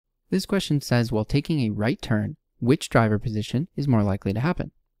This question says, while taking a right turn, which driver position is more likely to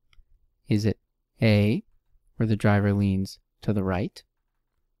happen? Is it A, where the driver leans to the right,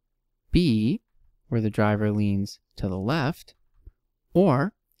 B, where the driver leans to the left,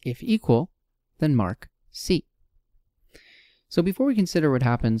 or, if equal, then mark C. So before we consider what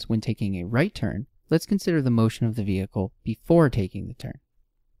happens when taking a right turn, let's consider the motion of the vehicle before taking the turn.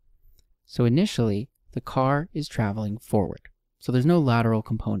 So initially, the car is traveling forward. So there's no lateral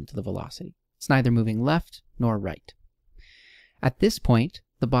component to the velocity. It's neither moving left nor right. At this point,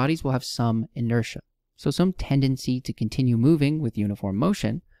 the bodies will have some inertia, so some tendency to continue moving with uniform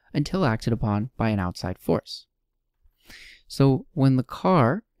motion until acted upon by an outside force. So when the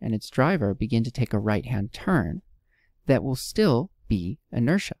car and its driver begin to take a right-hand turn, that will still be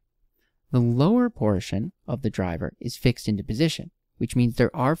inertia. The lower portion of the driver is fixed into position, which means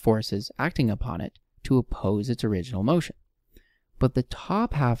there are forces acting upon it to oppose its original motion. But the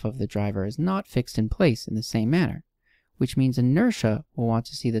top half of the driver is not fixed in place in the same manner, which means inertia will want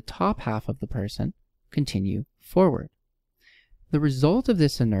to see the top half of the person continue forward. The result of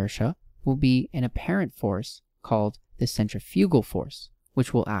this inertia will be an apparent force called the centrifugal force,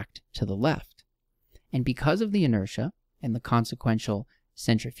 which will act to the left. And because of the inertia and the consequential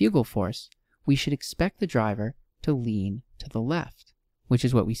centrifugal force, we should expect the driver to lean to the left, which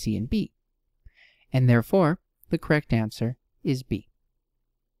is what we see in B. And therefore, the correct answer is B.